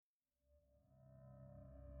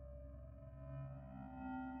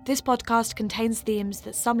This podcast contains themes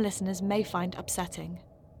that some listeners may find upsetting.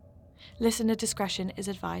 Listener discretion is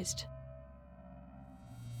advised.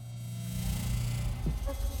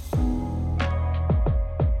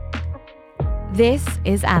 This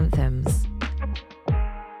is Anthems.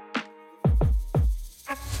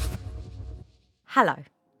 Hello,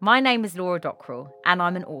 my name is Laura Dockrill and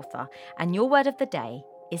I'm an author, and your word of the day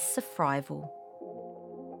is SUR-THRIVAL.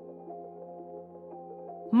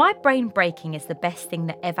 My brain breaking is the best thing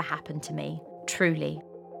that ever happened to me, truly.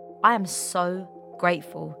 I am so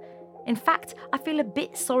grateful. In fact, I feel a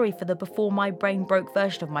bit sorry for the before my brain broke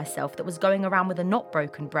version of myself that was going around with a not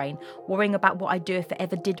broken brain, worrying about what I'd do if it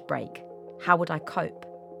ever did break. How would I cope?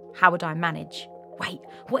 How would I manage? Wait,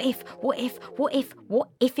 what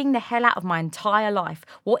ifing the hell out of my entire life?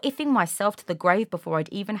 What ifing myself to the grave before I'd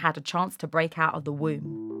even had a chance to break out of the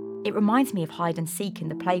womb? It reminds me of hide and seek in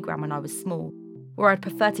the playground when I was small, where I'd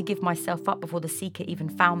prefer to give myself up before the seeker even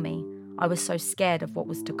found me. I was so scared of what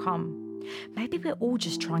was to come. Maybe we're all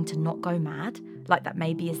just trying to not go mad, like that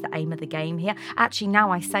maybe is the aim of the game here. Actually,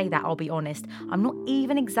 now I say that, I'll be honest, I'm not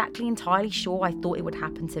even exactly entirely sure I thought it would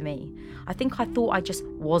happen to me. I think I thought I just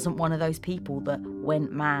wasn't one of those people that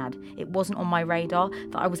went mad. It wasn't on my radar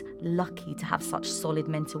that I was lucky to have such solid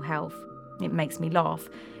mental health. It makes me laugh.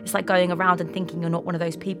 It's like going around and thinking you're not one of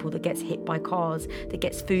those people that gets hit by cars, that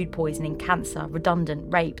gets food poisoning, cancer,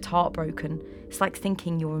 redundant, raped, heartbroken. It's like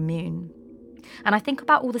thinking you're immune. And I think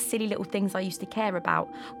about all the silly little things I used to care about,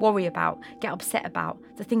 worry about, get upset about,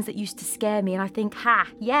 the things that used to scare me, and I think,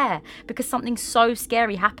 because something so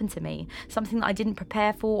scary happened to me, something that I didn't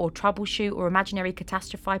prepare for or troubleshoot or imaginary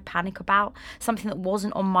catastrophe panic about, something that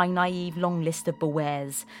wasn't on my naive long list of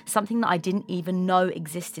bewares, something that I didn't even know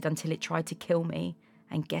existed until it tried to kill me.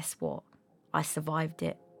 And guess what? I survived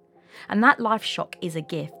it. And that life shock is a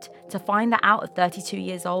gift. To find that out at 32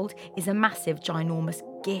 years old is a massive, ginormous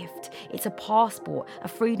gift. It's a passport, a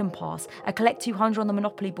freedom pass, a collect 200 on the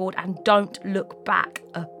Monopoly board and don't look back,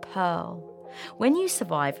 a pearl. When you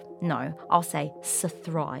survive, I'll say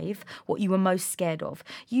thrive, what you were most scared of,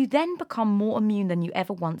 you then become more immune than you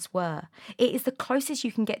ever once were. It is the closest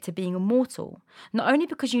you can get to being immortal. Not only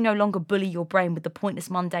because you no longer bully your brain with the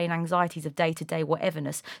pointless mundane anxieties of day-to-day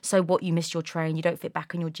whateverness, so what, you missed your train, you don't fit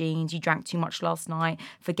back in your jeans, you drank too much last night,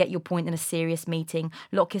 forget your point in a serious meeting,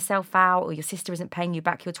 lock yourself out, or your sister isn't paying you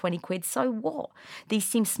back your 20 quid, so what? These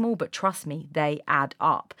seem small, but trust me, they add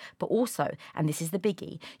up. But also, and this is the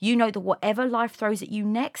biggie, you know that whatever life throws at you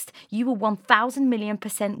next, you will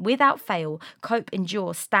 1,000,000,000% without fail cope,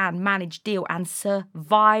 endure, stand, manage, deal, and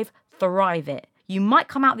survive, thrive it. You might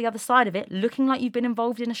come out the other side of it looking like you've been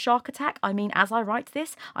involved in a shark attack. I mean, as I write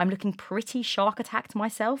this, I'm looking pretty shark attacked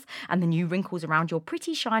myself, and the new wrinkles around your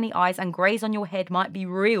pretty shiny eyes and greys on your head might be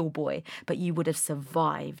real, boy, but you would have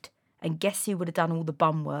survived. And guess who would have done all the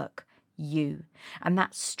bum work? You. And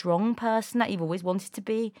that strong person that you've always wanted to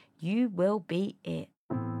be, you will be it.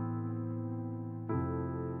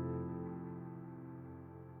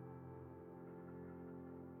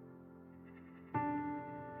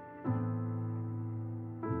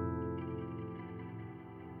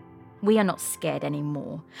 We are not scared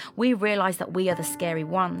anymore. We realise that we are the scary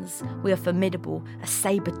ones. We are formidable, a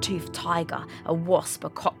saber-toothed tiger, a wasp, a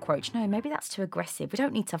cockroach. No, maybe that's too aggressive. We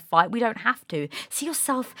don't need to fight. We don't have to. See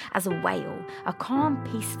yourself as a whale, a calm,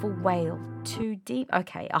 peaceful whale. Too deep?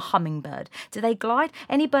 Okay, a hummingbird. Do they glide?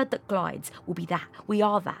 Any bird that glides will be that. We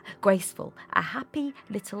are that. Graceful, a happy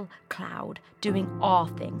little cloud, doing our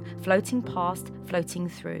thing, floating past, floating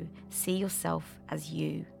through. See yourself as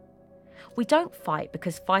you. We don't fight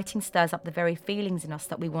because fighting stirs up the very feelings in us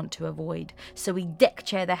that we want to avoid. So we deck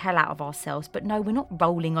chair the hell out of ourselves. But no, we're not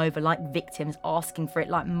rolling over like victims, asking for it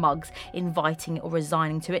like mugs, inviting it or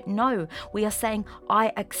resigning to it. No, we are saying,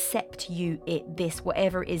 I accept you, this,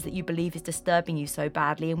 whatever it is that you believe is disturbing you so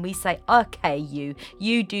badly. And we say, okay, you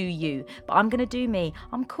do you. But I'm going to do me.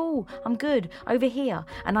 I'm cool. I'm good. Over here.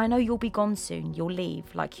 And I know you'll be gone soon. You'll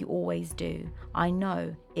leave like you always do. I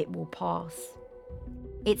know it will pass.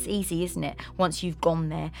 It's easy, isn't it, once you've gone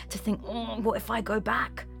there, to think, what if I go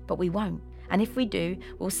back? But we won't. And if we do,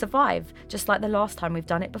 we'll survive. Just like the last time we've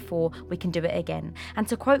done it before, we can do it again. And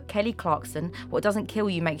to quote Kelly Clarkson, what doesn't kill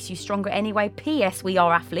you makes you stronger anyway. P.S. We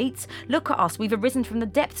are athletes. Look at us. We've arisen from the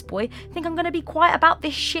depths, boy. Think I'm going to be quiet about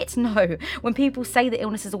this shit? No. When people say that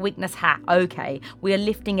illness is a weakness, okay. We are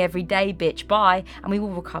lifting every day, bitch. Bye. And we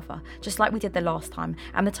will recover, just like we did the last time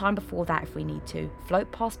and the time before that if we need to.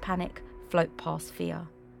 Float past panic, float past fear.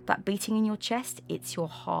 That beating in your chest, it's your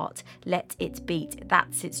heart. Let it beat.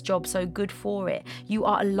 That's its job, so good for it. You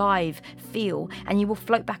are alive, feel, and you will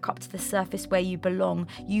float back up to the surface where you belong.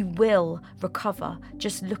 You will recover.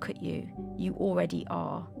 Just look at you. You already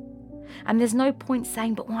are. And there's no point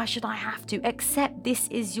saying, but why should I have to? Except this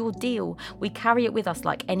is your deal. We carry it with us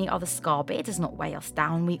like any other scar, but it does not weigh us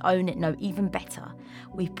down. We own it. No, even better,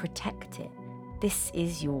 we protect it. This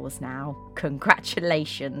is yours now.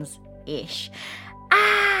 Congratulations-ish.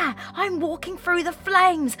 I'm walking through the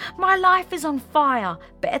flames. My life is on fire.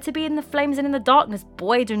 Better to be in the flames than in the darkness.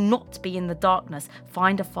 Boy, do not be in the darkness.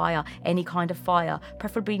 Find a fire, any kind of fire.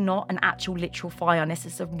 Preferably not an actual literal fire unless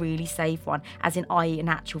it's a really safe one, as in i.e. an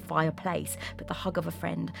actual fireplace. But the hug of a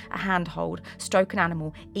friend, a handhold, stroke an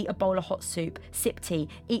animal, eat a bowl of hot soup, sip tea,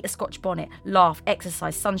 eat a Scotch bonnet, laugh,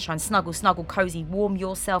 exercise, sunshine, snuggle, cozy, warm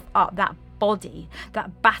yourself up. That body,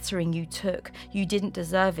 that battering you took, you didn't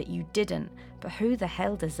deserve it, you didn't. But who the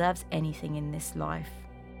hell deserves anything in this life?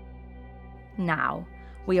 Now,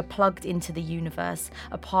 we are plugged into the universe,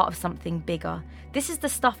 a part of something bigger. This is the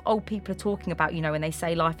stuff old people are talking about, when they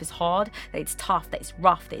say life is hard, that it's tough, that it's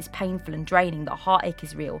rough, that it's painful and draining, that heartache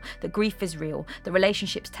is real, that grief is real, that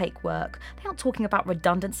relationships take work. They aren't talking about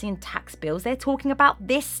redundancy and tax bills, they're talking about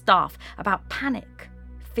this stuff, about panic,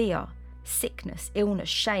 fear, sickness, illness,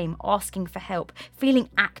 shame, asking for help, feeling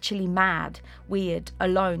actually mad, weird,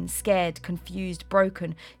 alone, scared, confused,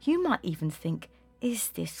 broken. You might even think, is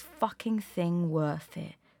this fucking thing worth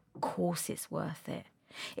it? Of course it's worth it.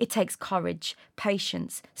 It takes courage,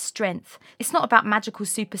 patience, strength. It's not about magical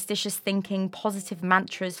superstitious thinking, positive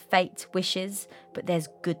mantras, fate, wishes, but there's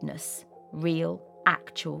goodness, real,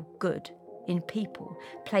 actual good. In people,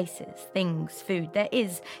 places, things, food. There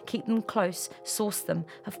is. Keep them close, source them.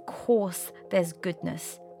 Of course there's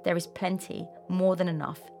goodness. There is plenty, more than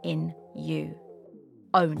enough in you.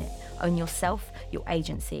 Own it. Own yourself, your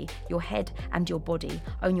agency, your head and your body.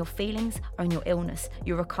 Own your feelings, own your illness,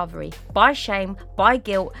 your recovery. By shame, by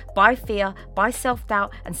guilt, by fear, by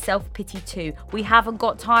self-doubt and self-pity too. We haven't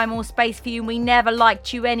got time or space for you and we never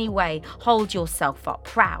liked you anyway. Hold yourself up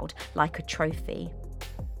proud like a trophy.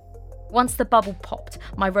 Once the bubble popped,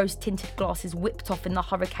 my rose-tinted glasses whipped off in the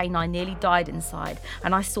hurricane. I nearly died inside,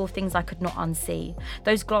 and I saw things I could not unsee.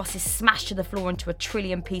 Those glasses smashed to the floor into a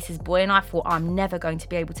trillion pieces, boy, and I thought I'm never going to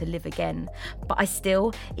be able to live again. But I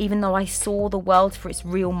still, even though I saw the world for its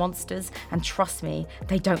real monsters, and trust me,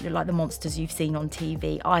 they don't look like the monsters you've seen on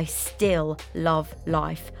TV, I still love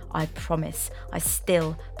life. I promise. I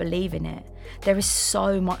still believe in it. There is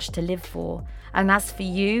so much to live for. And as for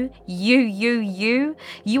you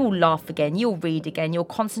will laugh again, you'll read again, you'll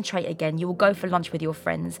concentrate again, you will go for lunch with your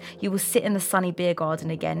friends, you will sit in the sunny beer garden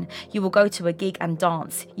again, you will go to a gig and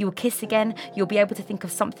dance, you will kiss again, you'll be able to think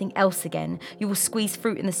of something else again, you will squeeze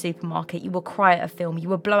fruit in the supermarket, you will cry at a film, you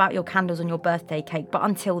will blow out your candles on your birthday cake. But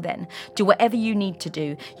until then, do whatever you need to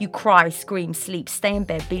do. You cry, scream, sleep, stay in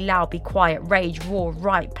bed, be loud, be quiet, rage, roar,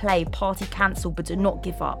 write, play, party, cancel, but do not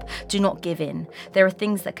give up, do not give in. There are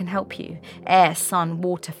things that can help you. Air, sun,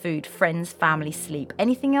 water, food, friends, family, sleep.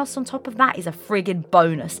 Anything else on top of that is a friggin'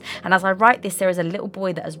 bonus. And as I write this, there is a little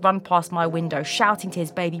boy that has run past my window shouting to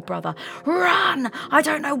his baby brother, "Run! I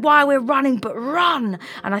don't know why we're running, but run!"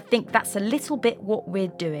 And I think that's a little bit what we're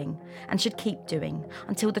doing and should keep doing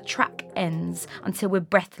until the track ends, until we're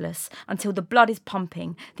breathless, until the blood is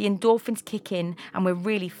pumping, the endorphins kick in, and we're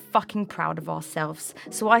really fucking proud of ourselves.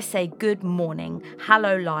 So I say good morning,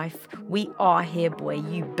 hello life, we are here, boy,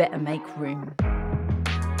 you better make room.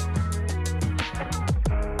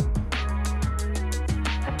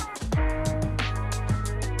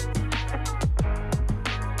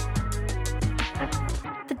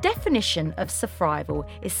 The definition of SUR-THRIVAL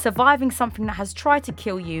is surviving something that has tried to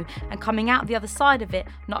kill you and coming out the other side of it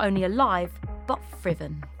not only alive, but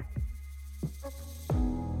thriven.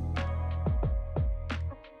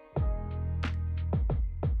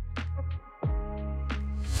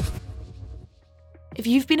 If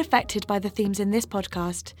you've been affected by the themes in this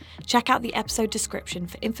podcast, check out the episode description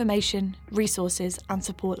for information, resources, and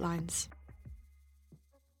support lines.